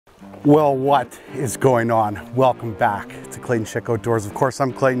Well, what is going on? Welcome back to Clayton Schick Outdoors. Of course,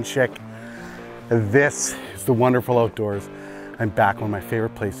 I'm Clayton Schick. This is the wonderful outdoors. I'm back in one of my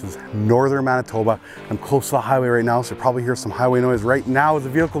favorite places, northern Manitoba. I'm close to the highway right now, so you probably hear some highway noise right now as the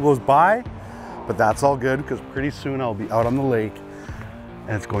vehicle goes by, but that's all good because pretty soon I'll be out on the lake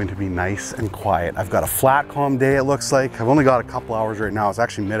and it's going to be nice and quiet. I've got a flat, calm day, it looks like. I've only got a couple hours right now. It's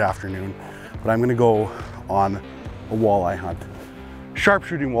actually mid-afternoon, but I'm gonna go on a walleye hunt.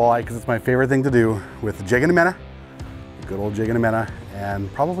 Sharpshooting walleye, because it's my favorite thing to do, with a jig and a minnow, a good old jig and a minnow, and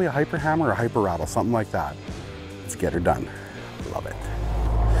probably a hyper hammer or a hyper rattle, something like that. Let's get her done. Love it.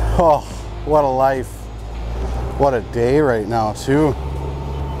 Oh, what a life. What a day right now, too.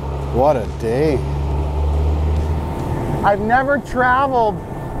 What a day. I've never traveled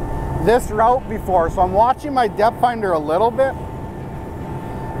this route before, so I'm watching my depth finder a little bit,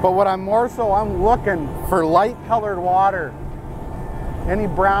 but what I'm looking for light colored water. Any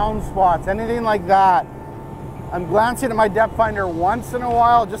brown spots, anything like that. I'm glancing at my depth finder once in a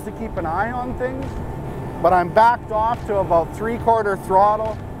while just to keep an eye on things, but I'm backed off to about 3/4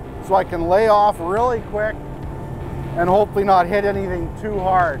 throttle so I can lay off really quick and hopefully not hit anything too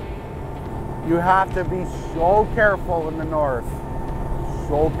hard. You have to be so careful in the north,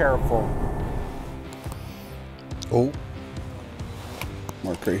 so careful. Oh,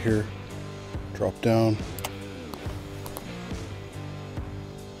 mark right here, drop down.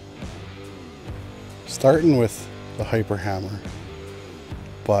 Starting with the hyper hammer,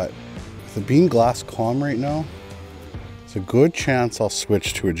 but with it being glass calm right now, it's a good chance I'll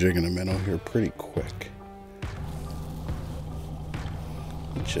switch to a jig and a minnow here pretty quick.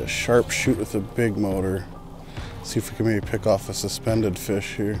 Just sharp shoot with a big motor. See if we can maybe pick off a suspended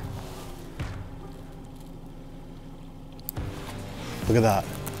fish here. Look at that.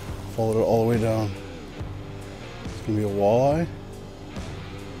 Followed it all the way down. It's gonna be a walleye.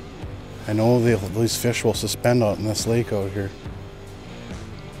 I know these fish will suspend out in this lake out here.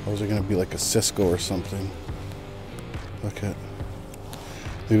 Those are gonna be like a Cisco or something. Look at,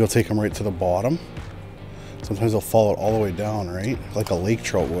 maybe they'll take them right to the bottom. Sometimes they'll follow it all the way down, right? Like a lake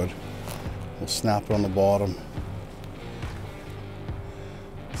trout would. We'll snap it on the bottom.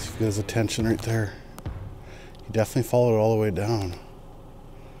 See if he has attention right there. He definitely followed it all the way down.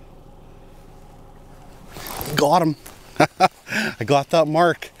 Got him. I got that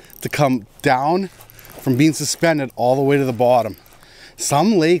mark to come down from being suspended all the way to the bottom.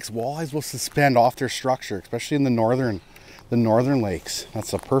 Some lakes, walleyes will suspend off their structure, especially in the northern lakes.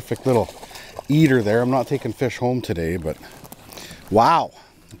 That's a perfect little eater there. I'm not taking fish home today, but wow.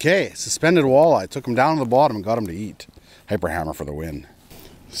 Okay, suspended walleye. Took him down to the bottom and got him to eat. Hyper hammer for the win.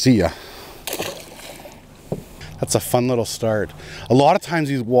 See ya. That's a fun little start. A lot of times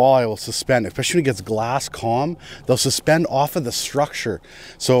these walleye will suspend, especially when it gets glass calm, they'll suspend off of the structure.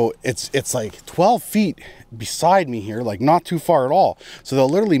 So it's like 12 feet beside me here, like not too far at all. So they'll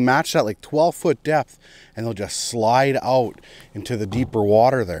literally match that like 12-foot depth and they'll just slide out into the deeper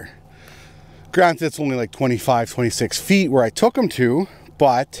water there. Granted, it's only like 25, 26 feet where I took them to,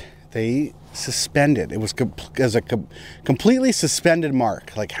 but they suspended. It was as a completely suspended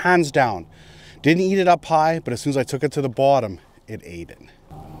mark, like hands down. Didn't eat it up high, but as soon as I took it to the bottom, it ate it.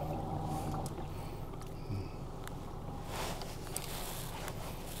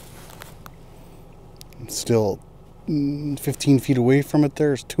 I'm still 15 feet away from it.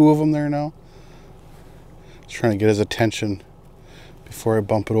 There's two of them there now. Just trying to get his attention before I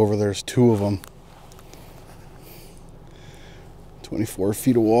bump it over. There's two of them. 24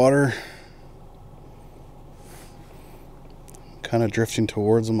 feet of water. Kind of drifting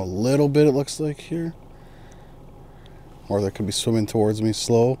towards them a little bit, it looks like here. Or they could be swimming towards me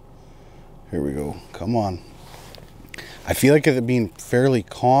slow. Here we go. Come on. I feel like it being fairly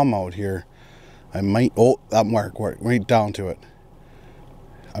calm out here, I might, oh, that mark, right down to it.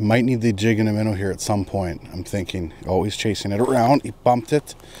 I might need the jig and a minnow here at some point. I'm thinking, oh, he's chasing it around. He bumped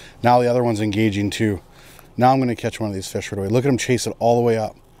it. Now the other one's engaging too. Now I'm going to catch one of these fish right away. Look at him chase it all the way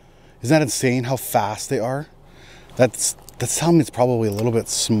up. Isn't that insane how fast they are? That's telling me it's probably a little bit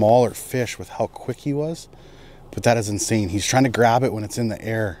smaller fish with how quick he was. But that is insane. He's trying to grab it when it's in the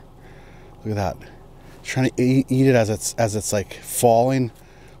air. Look at that. He's trying to eat it as it's like falling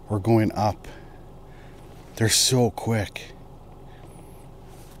or going up. They're so quick.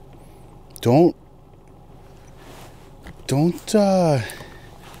 Don't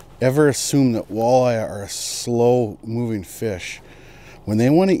ever assume that walleye are a slow moving fish. When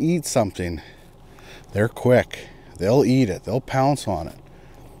they want to eat something, they're quick. They'll eat it. They'll pounce on it.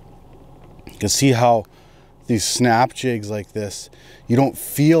 You can see how these snap jigs like this, you don't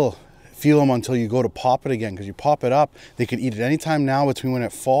feel feel them until you go to pop it again, because you pop it up, they can eat it anytime now between when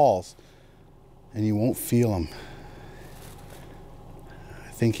it falls, and you won't feel them.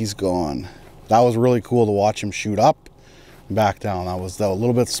 I think he's gone. That was really cool to watch him shoot up and back down. That was a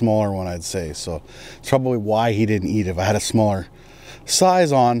little bit smaller one, I'd say. So it's probably why he didn't eat it. If I had a smaller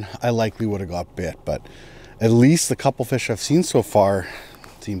size on, I likely would have got bit. But at least the couple fish I've seen so far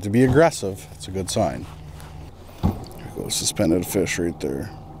seem to be aggressive. It's a good sign. There goes suspended fish right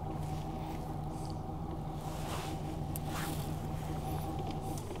there.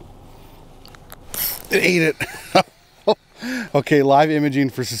 It ate it. Okay, live imaging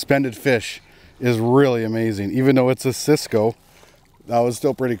for suspended fish is really amazing. Even though it's a Cisco, that was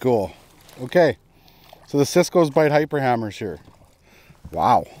still pretty cool. Okay, so the Cisco's bite hyper hammers here.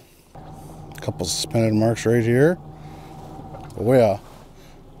 Wow. A couple suspended marks right here. Oh yeah.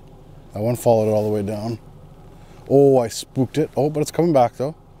 That one followed it all the way down. Oh, I spooked it. Oh, but it's coming back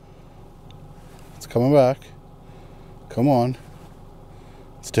though. It's coming back. Come on.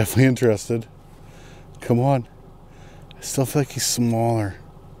 It's definitely interested. Come on. I still feel like he's smaller.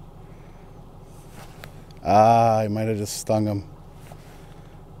 Ah, I might have just stung him.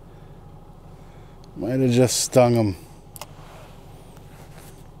 Might have just stung him.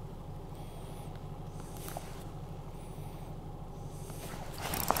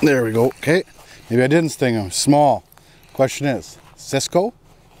 There we go. Okay. Maybe I didn't sting him. Small. Question is, Cisco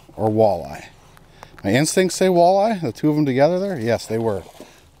or walleye? My instincts say walleye. The two of them together there? Yes, they were.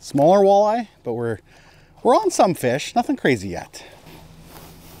 Smaller walleye, but we're on some fish. Nothing crazy yet.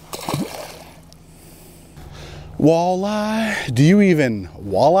 Walleye. Do you even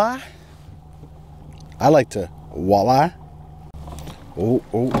walleye? I like to walleye. Oh,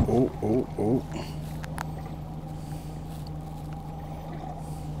 oh, oh, oh, oh.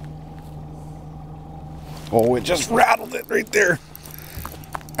 Oh, it just rattled it right there.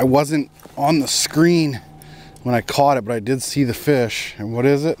 I wasn't on the screen when I caught it, but I did see the fish. And what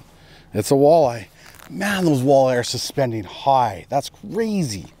is it? It's a walleye. Man, those walleye are suspending high. That's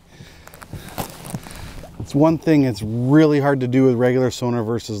crazy. It's one thing it's really hard to do with regular sonar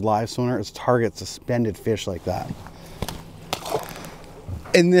versus live sonar is target suspended fish like that.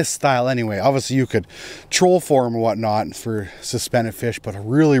 In this style anyway. Obviously you could troll for them and whatnot for suspended fish, but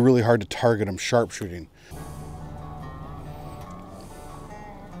really, really hard to target them sharpshooting.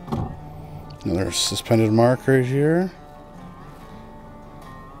 Another suspended mark right here.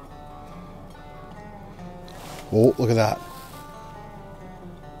 Oh, look at that.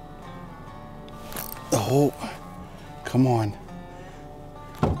 Oh, come on.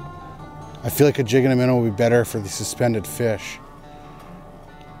 I feel like a jig and a minnow would be better for the suspended fish,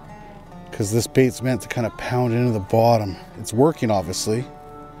 because this bait's meant to kind of pound into the bottom. It's working, obviously,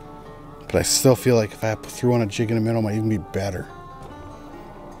 but I still feel like if I threw on a jig and a minnow, it might even be better.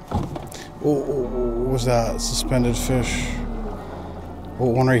 Oh, what was that? Suspended fish. Oh,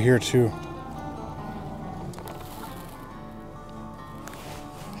 one right here too.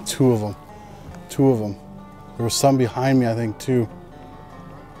 Two of them. Two of them. There was some behind me, I think, too.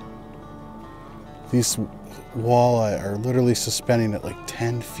 These walleye are literally suspending at like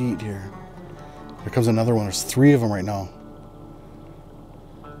 10 feet here. Here comes another one. There's 3 of them right now.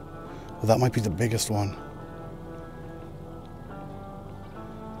 Well, that might be the biggest one.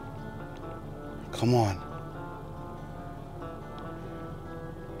 Come on.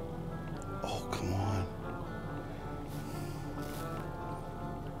 Oh, come on.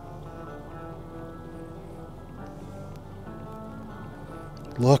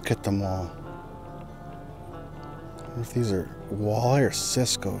 Look at them all. I wonder if these are walleye or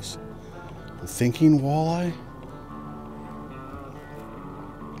Cisco's. I'm thinking walleye.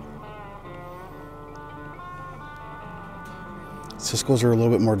 Cisco's are a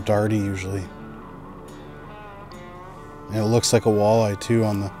little bit more darty usually. And it looks like a walleye too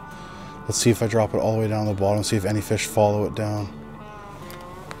on the... Let's see if I drop it all the way down to the bottom, see if any fish follow it down.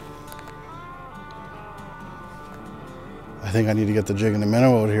 I think I need to get the jig and the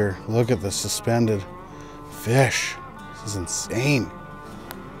minnow out here. Look at the suspended fish. This is insane.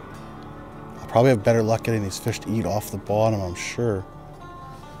 I'll probably have better luck getting these fish to eat off the bottom, I'm sure.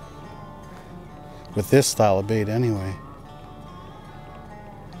 With this style of bait anyway.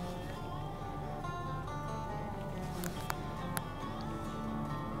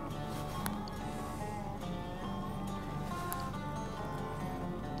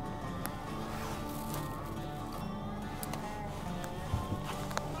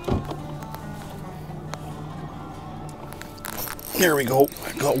 There we go.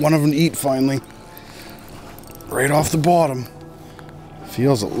 I got one of them to eat finally. Right off the bottom.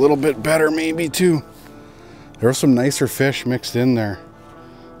 Feels a little bit better maybe too. There were some nicer fish mixed in there.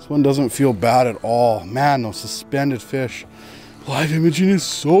 This one doesn't feel bad at all. Man, those suspended fish. Live imaging is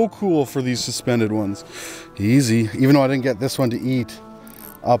so cool for these suspended ones. Easy. Even though I didn't get this one to eat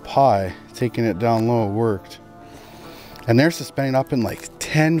up high, taking it down low worked. And they're suspending up in like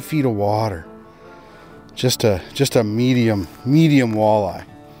 10 feet of water. Just a medium walleye.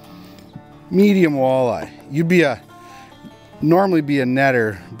 Medium walleye. You'd be normally be a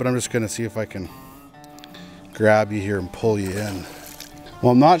netter, but I'm just gonna see if I can grab you here and pull you in.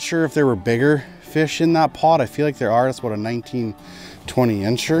 Well, I'm not sure if there were bigger fish in that pot. I feel like there are. It's about a 19-20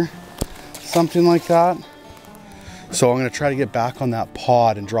 incher, something like that. So I'm gonna try to get back on that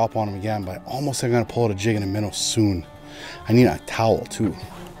pod and drop on them again, but I'm gonna pull out a jig and a minnow soon. I need a towel too.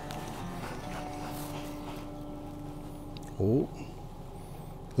 Oh,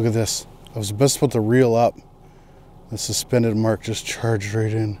 look at this. I was just about to reel up. The suspended mark just charged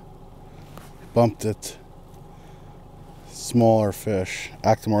right in. Bumped it. Smaller fish.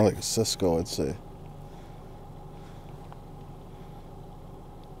 Acting more like a Cisco, I'd say.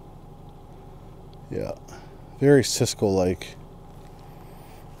 Yeah. Very Cisco-like.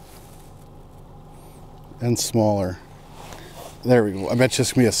 And smaller. There we go. I bet you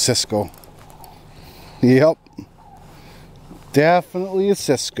it's going to be a Cisco. Yep. Definitely a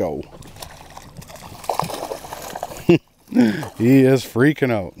Cisco. He is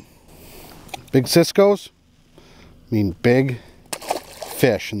freaking out. Big Ciscos? I mean big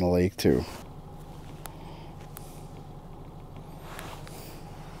fish in the lake too.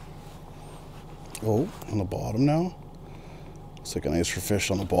 Oh, on the bottom now. Looks like a nicer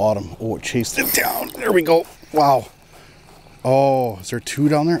fish on the bottom. Oh, it chased it down. There we go. Wow. Oh, is there two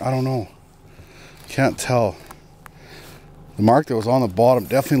down there? I don't know. Can't tell. The mark that was on the bottom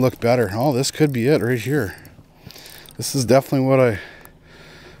definitely looked better. Oh, this could be it right here. This is definitely what I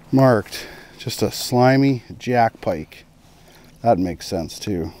marked. Just a slimy jack pike. That makes sense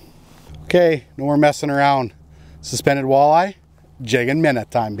too. Okay, no more messing around. Suspended walleye, jig and minute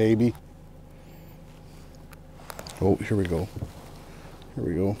time, baby. Oh, here we go. Here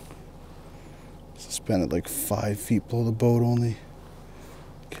we go. Suspended like 5 feet below the boat only.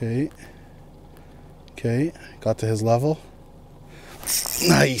 Okay. Okay, got to his level.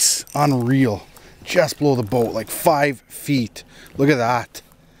 Nice, unreal. Just below the boat, like 5 feet. Look at that.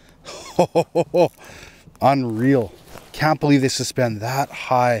 Unreal. Can't believe they suspend that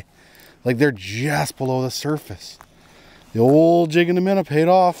high. Like they're just below the surface. The old jig in a minute paid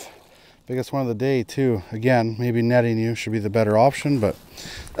off. Biggest one of the day too. Again, maybe netting you should be the better option, but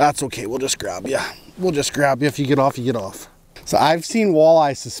that's okay. We'll just grab you. We'll just grab you. If you get off, you get off. So I've seen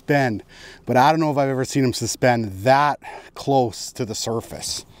walleye suspend, but I don't know if I've ever seen them suspend that close to the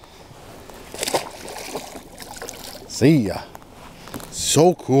surface. See ya.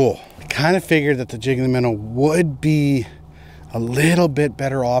 So cool. I kind of figured that the jig and the minnow would be a little bit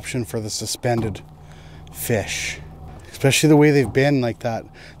better option for the suspended fish. Especially the way they've been, like that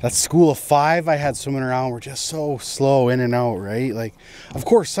school of 5 I had swimming around were just so slow in and out, right? Like, of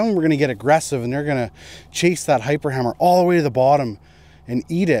course, some were going to get aggressive and they're going to chase that hyper hammer all the way to the bottom and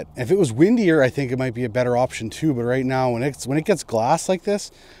eat it. If it was windier, I think it might be a better option too. But right now, when it gets glass like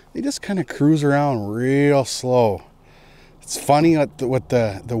this, they just kind of cruise around real slow. It's funny what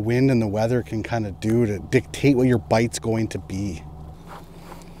the wind and the weather can kind of do to dictate what your bite's going to be.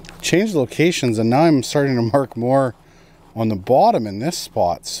 Change locations, and now I'm starting to mark more on the bottom in this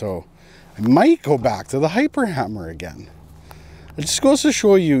spot, so I might go back to the hyper hammer again. It just goes to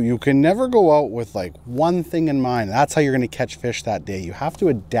show you, you can never go out with like one thing in mind. That's how you're going to catch fish that day. You have to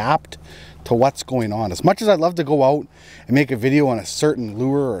adapt to what's going on. As much as I'd love to go out and make a video on a certain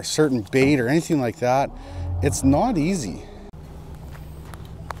lure or a certain bait or anything like that, it's not easy.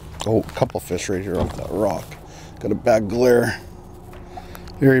 Oh, a couple fish right here off that rock. Got a bad glare.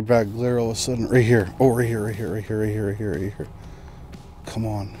 Very bad glare all of a sudden. Right here. Oh, right here, right here, right here, right here, right here, right here. Come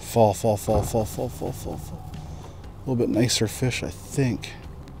on. Fall, fall, fall, fall, fall, fall, fall, fall. A little bit nicer fish, I think.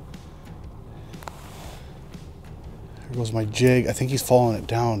 Here goes my jig. I think he's following it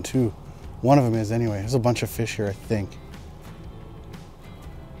down too. One of them is anyway. There's a bunch of fish here, I think.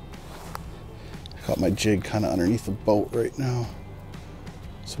 I got my jig kind of underneath the boat right now.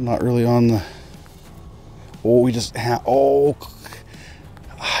 So I'm not really on the... Oh, we just... Oh...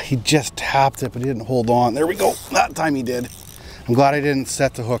 He just tapped it, but he didn't hold on. There we go. That time he did. I'm glad I didn't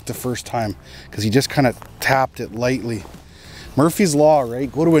set the hook the first time because he just kind of tapped it lightly. Murphy's Law,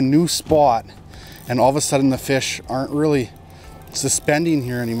 right? Go to a new spot and all of a sudden the fish aren't really suspending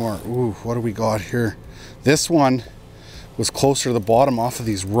here anymore. Ooh, what do we got here? This one was closer to the bottom off of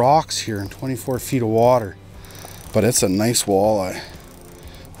these rocks here in 24 feet of water. But it's a nice walleye.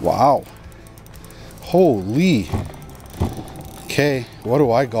 Wow. Holy. Okay, what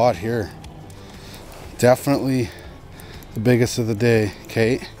do I got here? Definitely the biggest of the day.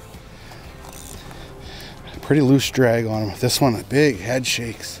 Okay, pretty loose drag on him. This one, big head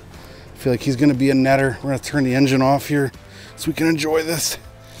shakes. I feel like he's gonna be a netter. We're gonna turn the engine off here so we can enjoy this.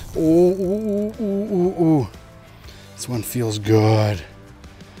 Ooh, ooh, ooh, ooh, ooh. This one feels good.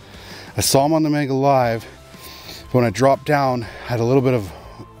 I saw him on the Mega Live. When I dropped down, I had a little bit of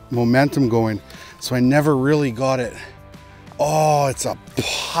momentum going, so I never really got it. Oh, it's a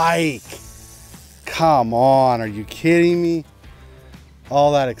pike. Come on, are you kidding me?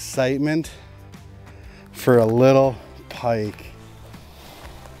 All that excitement for a little pike.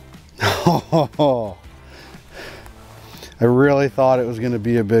 Oh, I really thought it was going to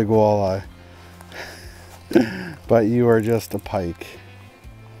be a big walleye. But you are just a pike.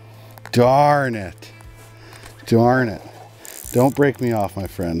 Darn it. Darn it. Don't break me off, my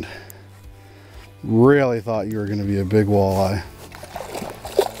friend. Really thought you were going to be a big walleye.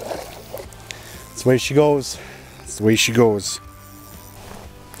 That's the way she goes. That's the way she goes.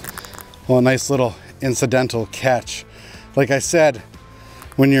 Well, a nice little incidental catch. Like I said,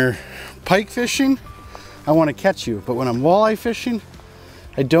 when you're pike fishing, I want to catch you. But when I'm walleye fishing,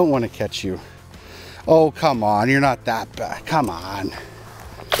 I don't want to catch you. Oh, come on. You're not that bad. Come on.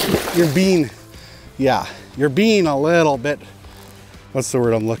 You're being, yeah, you're being a little bit, what's the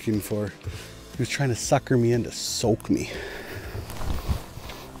word I'm looking for? He was trying to sucker me in to soak me.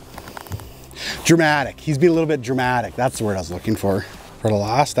 Dramatic. He's being a little bit dramatic. That's the word I was looking for. For the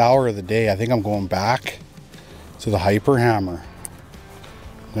last hour of the day, I think I'm going back to the hyper hammer.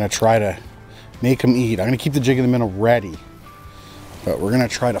 I'm going to try to make him eat. I'm going to keep the jig in the minnow ready, but we're going to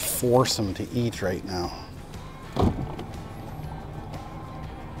try to force him to eat right now.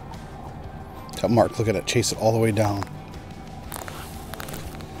 Mark, look at it, chase it all the way down.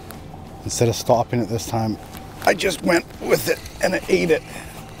 Instead of stopping it this time, I just went with it and it ate it.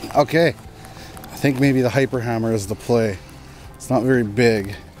 Okay, I think maybe the hyper hammer is the play. It's not very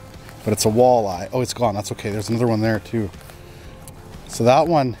big, but it's a walleye. Oh, it's gone, that's okay. There's another one there too. So that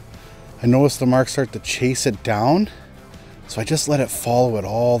one, I noticed the mark start to chase it down, so I just let it follow it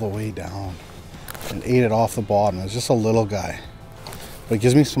all the way down and ate it off the bottom. It was just a little guy. But it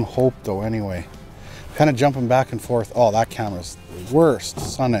gives me some hope though anyway. Kind of jumping back and forth. Oh, that camera's the worst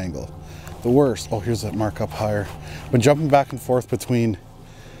sun angle. The worst. Oh, here's that mark up higher. But jumping back and forth between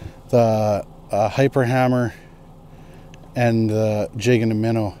the hyper hammer and the jig and the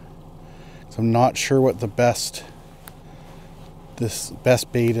minnow. So I'm not sure what the best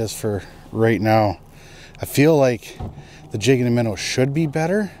bait is for right now. I feel like the jig and the minnow should be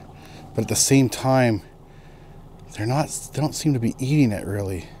better, but at the same time, they don't seem to be eating it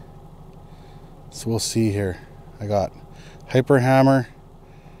really. So we'll see here. I got hyper hammer.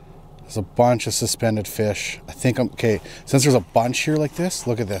 There's a bunch of suspended fish. I think okay, since there's a bunch here like this,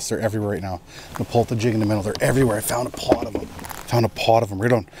 look at this, they're everywhere right now. I'm gonna pull up the jig in the middle. They're everywhere. I found a pot of them. Found a pot of them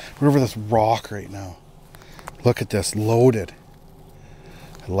right over this rock right now. Look at this, loaded.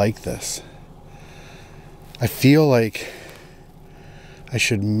 I like this. I feel like I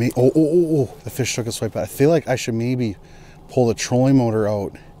should oh, the fish took a swipe. I feel like I should maybe pull the trolling motor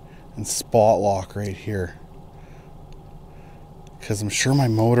out and spot lock right here, because I'm sure my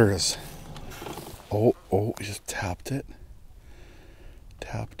motor is, oh, he just tapped it,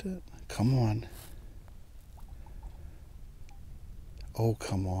 come on, oh,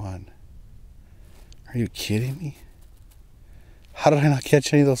 come on, are you kidding me? How did I not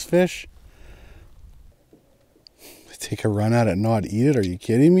catch any of those fish? Take a run at it and not eat it? Are you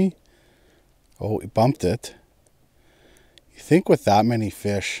kidding me? Oh, he bumped it. You think with that many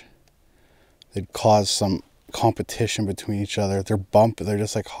fish, they'd cause some competition between each other. They're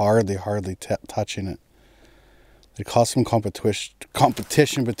just like hardly touching it. They'd cause some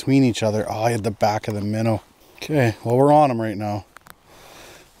competition between each other. Oh, I had the back of the minnow. Okay, well, we're on them right now.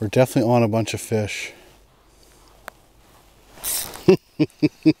 We're definitely on a bunch of fish.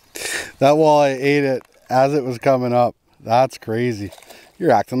 That walleye ate it as it was coming up. That's crazy.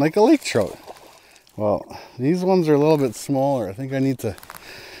 You're acting like a lake trout. Well, these ones are a little bit smaller. I think I need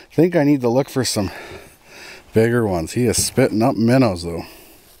to look for some bigger ones. He is spitting up minnows though.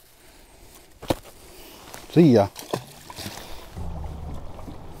 See ya.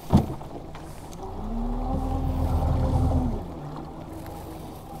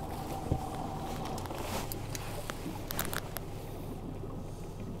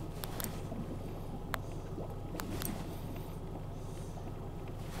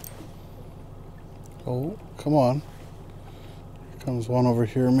 Oh, come on. Here comes one over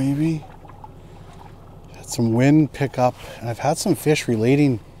here maybe. Had some wind pick up, and I've had some fish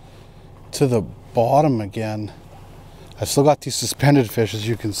relating to the bottom again. I've still got these suspended fish, as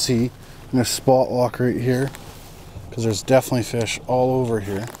you can see. I'm gonna spot walk right here because there's definitely fish all over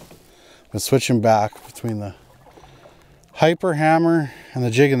here. I'm switching back between the hyper hammer and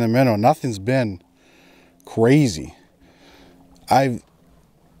the jig and the minnow. Nothing's been crazy. I've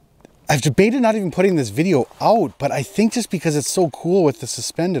debated not even putting this video out, but I think just because it's so cool with the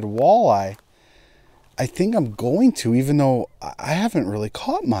suspended walleye, I think I'm going to, even though I haven't really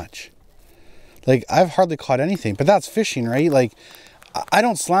caught much. Like, I've hardly caught anything, but that's fishing, right? Like, I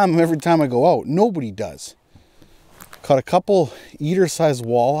don't slam them every time I go out. Nobody does. Caught a couple eater-sized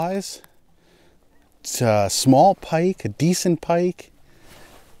walleyes. It's a small pike, a decent pike.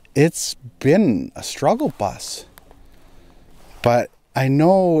 It's been a struggle bus. But I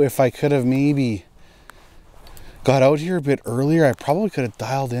know if I could have maybe got out here a bit earlier, I probably could have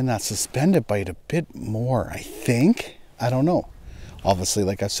dialed in that suspended bite a bit more, I think. I don't know. Obviously,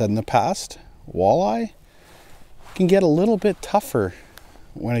 like I've said in the past, walleye can get a little bit tougher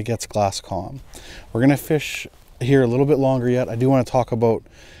when it gets glass calm. We're gonna fish here a little bit longer yet. I do want to talk about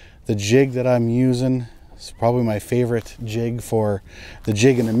the jig that I'm using. It's probably my favorite jig for the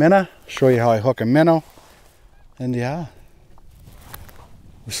jig and the minnow. Show you how I hook a minnow. And yeah,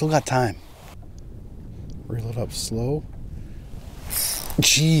 we still got time. Reel it up slow.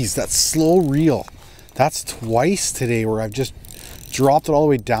 Jeez, that's slow reel. That's twice today where I've just dropped it all the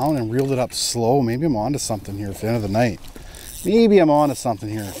way down and reeled it up slow. Maybe I'm onto something here for the end of the night. Maybe I'm onto something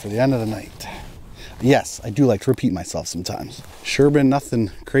here for the end of the night. Yes, I do like to repeat myself sometimes. Sure been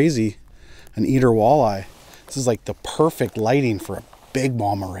nothing crazy. An eater walleye. This is like the perfect lighting for a big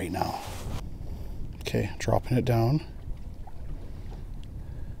mama right now. Okay, dropping it down.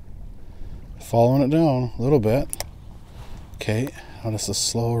 Following it down a little bit. Okay, now this is a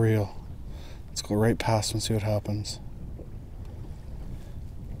slow reel. Let's go right past and see what happens.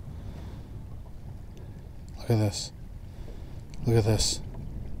 Look at this. Look at this.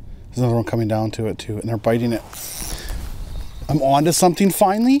 There's another one coming down to it too, and they're biting it. I'm onto something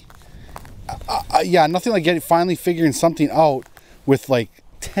finally. Yeah, nothing like finally figuring something out with like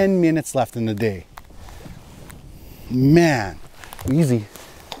 10 minutes left in the day. Man, easy.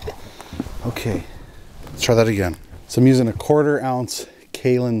 Okay, let's try that again. So I'm using a 1/4 ounce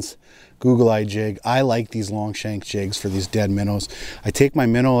Clayton's Google Eye jig. I like these long shank jigs for these dead minnows. I take my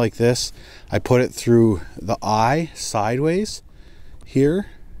minnow like this, I put it through the eye sideways here.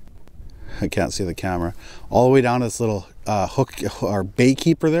 I can't see the camera. All the way down to this little hook or bait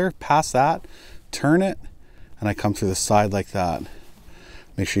keeper there, past that, turn it, and I come through the side like that.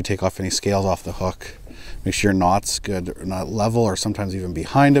 Make sure you take off any scales off the hook. Make sure your knot's good, or not level, or sometimes even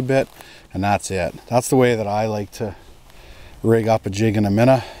behind a bit, and that's it. That's the way that I like to rig up a jig and a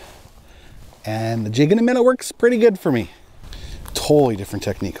minnow. And the jig and a minnow works pretty good for me. Totally different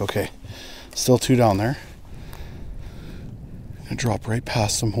technique. Okay, still 2 down there. Gonna drop right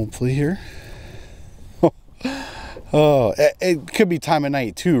past them hopefully here. Oh, it could be time of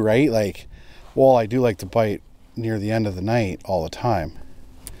night too, right? Like, well, I do like to bite near the end of the night all the time,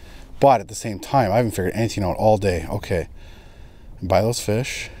 but at the same time I haven't figured anything out all day. Okay, and by those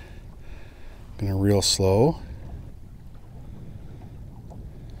fish, I'm gonna reel slow.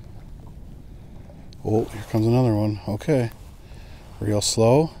 Oh, here comes another one. Okay, reel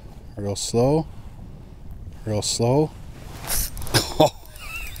slow, reel slow, reel slow. Oh,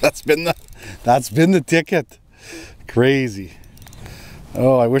 that's been the ticket. Crazy.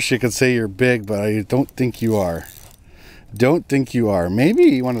 Oh, I wish you could say you're big, but I don't think you are. Don't think you are.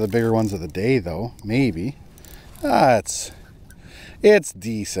 Maybe one of the bigger ones of the day though. Maybe. It's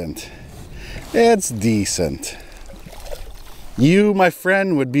decent. It's decent. You, my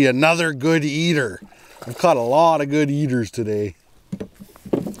friend, would be another good eater. I've caught a lot of good eaters today.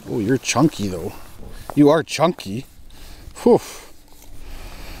 Oh, you're chunky though. You are chunky. Whew.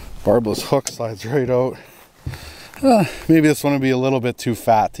 Barbless hook slides right out. Maybe this one would be a little bit too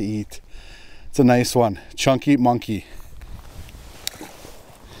fat to eat. It's a nice one. Chunky monkey.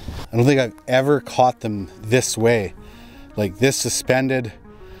 I don't think I've ever caught them this way. Like this suspended,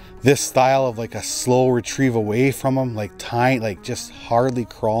 this style of like a slow retrieve away from them, like tiny, like just hardly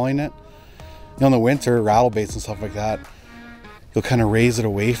crawling it. You know, in the winter, rattle baits and stuff like that, you'll kind of raise it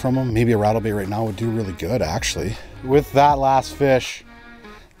away from them. Maybe a rattle bait right now would do really good actually. With that last fish,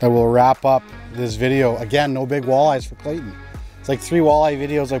 that will wrap up this video. Again, no big walleyes for Clayton. It's like 3 walleye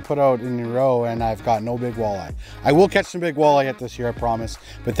videos I put out in a row and I've got no big walleye. I will catch some big walleye yet this year, I promise.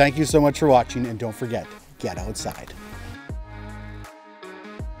 But thank you so much for watching, and don't forget, get outside.